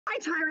Hi,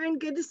 Tyrann.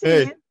 Good to see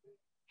Hey, you.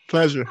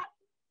 pleasure. Can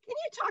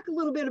you talk a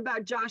little bit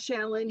about Josh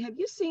Allen? Have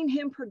you seen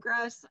him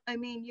progress? I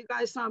mean, you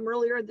guys saw him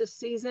earlier this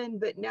season,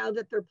 but now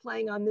that they're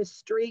playing on this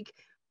streak,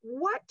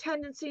 what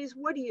tendencies,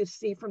 what do you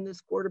see from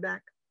this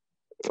quarterback?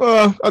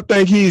 I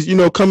think he's,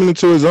 coming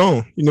into his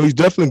own. He's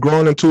definitely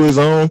growing into his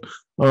own.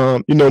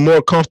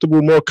 More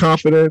comfortable, more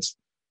confidence.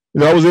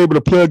 I was able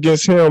to play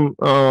against him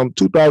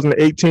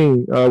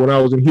 2018 when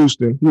I was in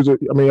Houston.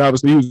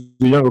 Obviously he was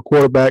a younger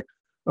quarterback,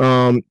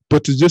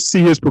 but to just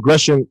see his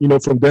progression,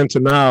 from then to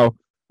now,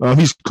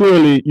 he's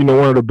clearly,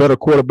 one of the better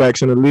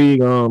quarterbacks in the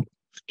league.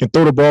 Can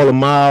throw the ball a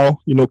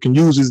mile, can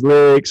use his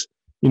legs.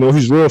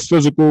 He's real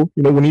physical,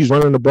 when he's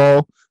running the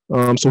ball.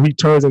 So he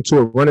turns into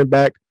a running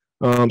back.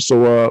 Our hands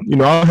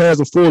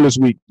are full this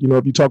week,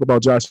 if you talk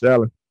about Josh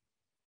Allen.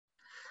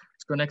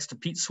 Let's go next to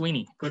Pete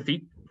Sweeney. Go ahead,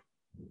 Pete.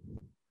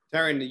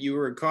 Tyrann, you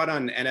were caught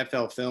on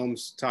NFL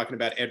films talking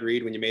about Ed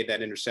Reed when you made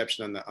that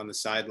interception on the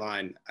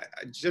sideline.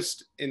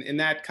 Just in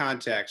that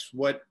context,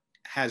 what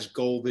has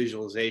goal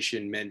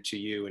visualization meant to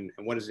you, and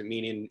what does it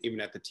mean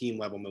even at the team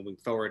level moving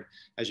forward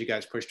as you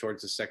guys push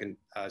towards the second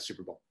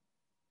Super Bowl?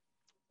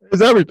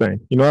 It's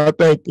everything. I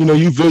think,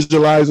 you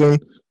visualizing,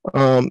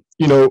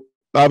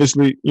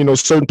 obviously,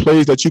 certain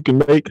plays that you can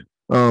make,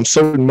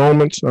 certain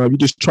moments. You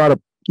just try to,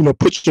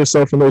 put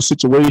yourself in those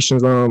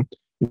situations.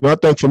 I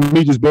think for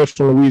me, just being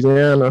from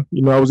Louisiana,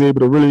 I was able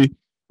to really,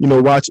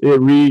 watch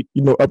Ed Reed,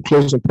 up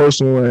close and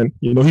personal. And,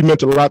 he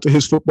meant a lot to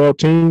his football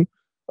team.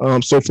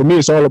 So for me,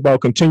 it's all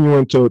about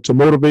continuing to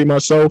motivate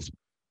myself,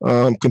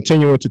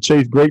 continuing to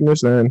chase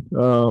greatness. And,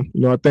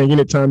 I think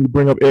anytime you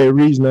bring up Ed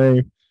Reed's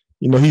name,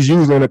 he's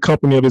usually in a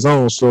company of his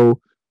own. So,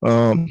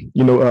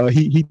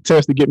 he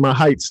tends to get my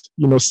heights,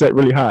 set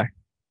really high.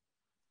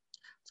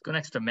 Let's go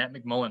next to Matt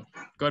McMullen.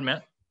 Go ahead,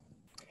 Matt.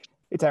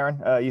 Hey,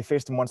 Tyrann, you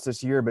faced him once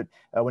this year, but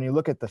when you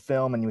look at the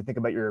film and you think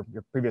about your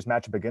previous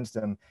matchup against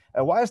him,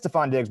 why has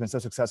Stephon Diggs been so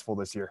successful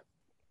this year?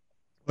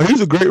 Well,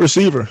 he's a great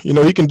receiver.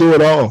 He can do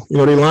it all.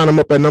 They line him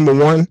up at number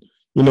one,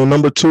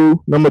 number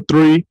two, number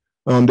three.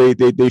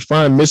 They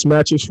find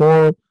mismatches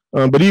for him.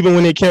 But even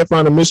when they can't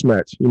find a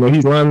mismatch,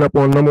 he's lining up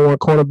on number one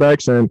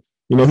cornerbacks and,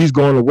 he's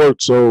going to work.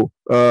 So,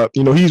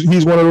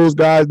 he's one of those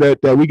guys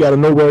that we got to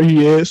know where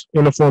he is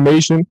in the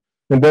formation.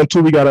 And then,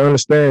 too, we got to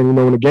understand,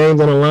 when the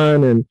game's on the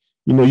line and,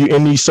 you're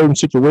in these certain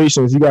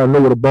situations, you got to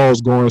know where the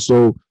ball's going.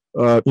 So,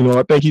 I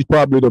think he's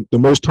probably the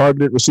most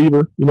targeted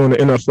receiver, in the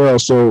NFL.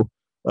 So,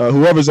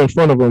 whoever's in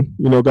front of him,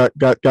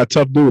 got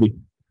tough duty.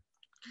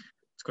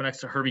 Let's go next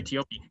to Herbie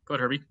Teope. Go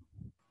ahead, Herbie.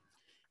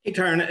 Hey,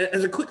 Tyrann,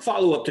 as a quick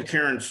follow-up to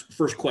Karen's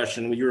first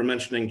question, when you were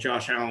mentioning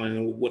Josh Allen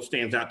and what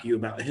stands out to you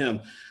about him,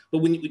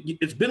 but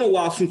it's been a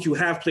while since you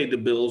have played the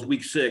Bills,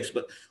 week 6,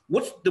 but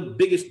what's the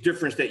biggest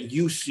difference that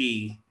you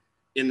see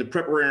in the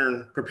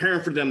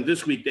preparing for them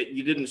this week that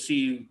you didn't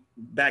see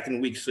back in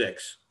week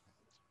 6?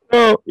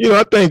 Well,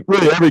 I think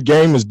really every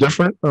game is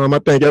different. I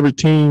think every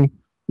team,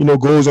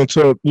 goes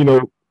into,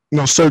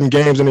 certain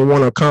games and they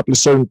want to accomplish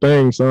certain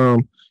things.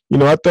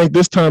 I think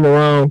this time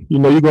around,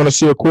 you're going to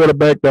see a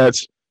quarterback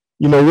that's,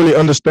 really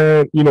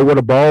understand, where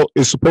the ball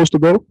is supposed to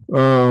go.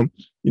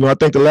 I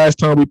think the last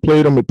time we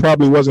played him, it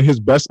probably wasn't his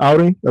best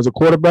outing as a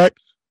quarterback.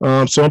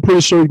 So I'm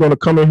pretty sure he's going to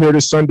come in here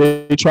this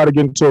Sunday, try to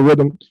get into a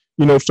rhythm,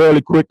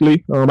 fairly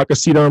quickly. I can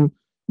see them,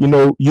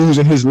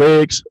 using his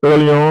legs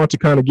early on to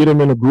kind of get him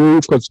in a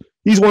groove because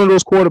he's one of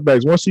those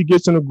quarterbacks. Once he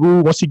gets in a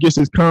groove, once he gets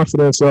his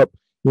confidence up,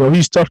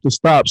 he's tough to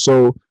stop.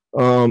 So,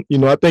 I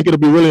think it'll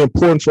be really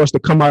important for us to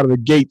come out of the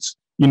gates,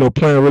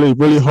 playing really,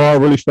 really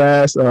hard, really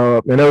fast,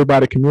 and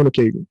everybody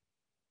communicating.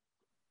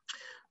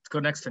 Let's go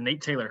next to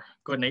Nate Taylor.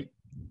 Go ahead, Nate.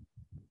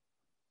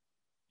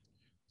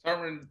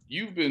 Tyrann,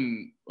 you've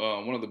been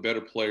one of the better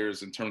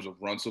players in terms of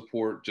run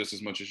support, just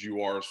as much as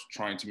you are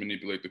trying to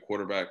manipulate the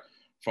quarterback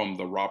from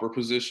the robber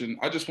position.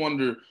 I just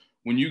wonder,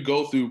 when you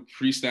go through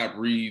pre-snap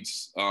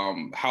reads,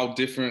 how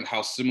different,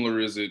 how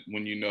similar is it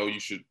when you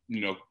should,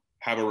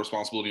 have a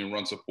responsibility in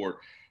run support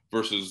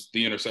versus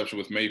the interception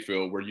with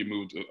Mayfield where you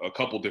moved a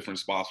couple different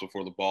spots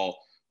before the ball,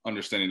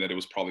 understanding that it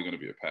was probably going to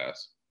be a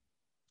pass?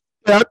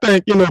 Yeah, I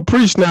think,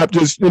 pre-snap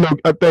just,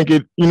 I think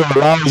it,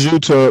 allows you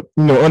to,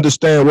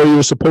 understand where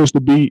you're supposed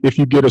to be if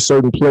you get a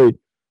certain play.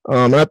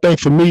 And I think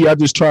for me, I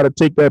just try to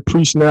take that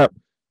pre-snap,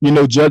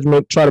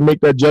 judgment, try to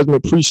make that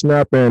judgment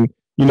pre-snap and,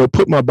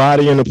 put my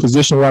body in a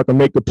position where I can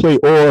make the play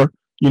or,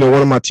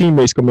 one of my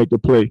teammates can make the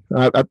play.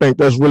 I think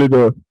that's really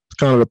the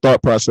kind of the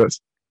thought process.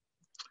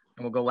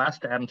 And we'll go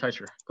last to Adam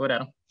Teicher. Go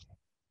ahead, Adam.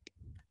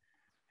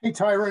 Hey,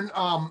 Tyrann,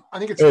 I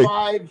think it's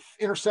 5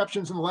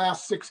 interceptions in the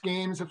last 6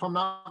 games, if I'm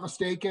not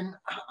mistaken.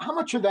 How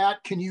much of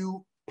that can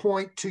you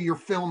point to your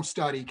film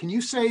study? Can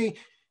you say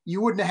you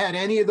wouldn't have had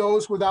any of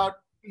those without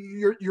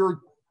your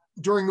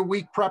during the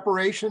week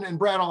preparation? And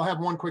Brad, I'll have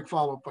one quick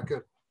follow-up if I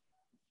could.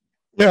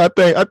 Yeah,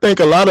 I think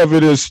a lot of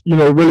it is,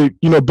 really,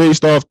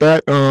 based off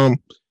that. I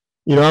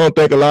don't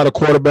think a lot of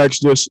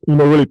quarterbacks just,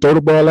 really throw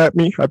the ball at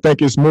me. I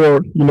think it's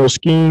more,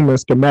 scheme and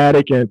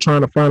schematic and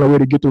trying to find a way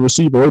to get the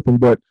receiver open.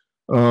 But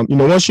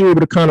once you're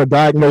able to kind of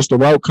diagnose the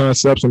route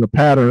concepts and the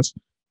patterns,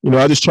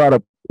 I just try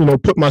to,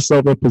 put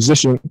myself in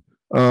position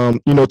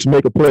to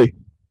make a play.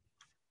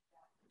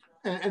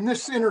 And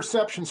this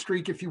interception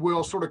streak, if you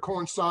will, sort of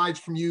coincides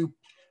from you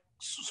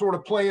sort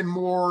of playing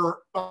more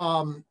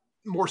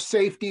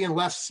safety and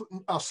less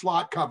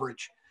slot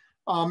coverage.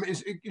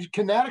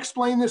 Can that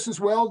explain this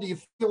as well? Do you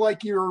feel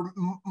like you're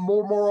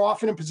more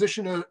often in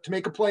position to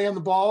make a play on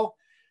the ball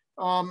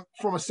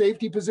from a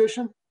safety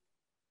position?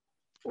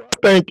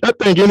 I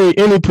think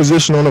any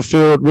position on the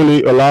field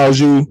really allows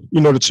you,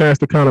 the chance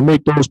to kind of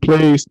make those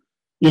plays.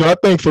 I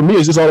think for me,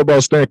 it's just all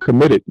about staying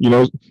committed.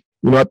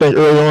 I think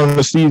early on in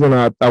the season,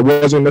 I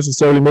wasn't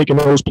necessarily making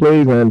those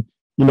plays. And,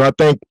 I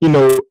think,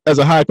 as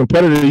a high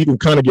competitor, you can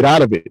kind of get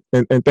out of it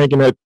and thinking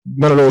that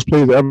none of those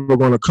plays are ever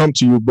going to come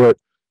to you. But,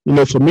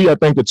 for me, I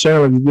think the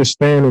challenge is just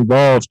staying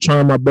involved,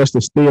 trying my best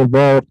to stay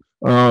involved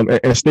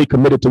and stay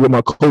committed to what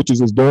my coaches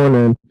is doing.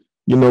 And,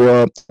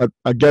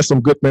 I guess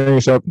some good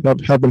things have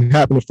been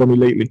happening for me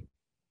lately.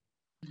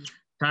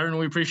 Tyrann,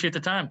 we appreciate the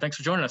time. Thanks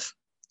for joining us.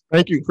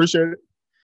 Thank you. Appreciate it.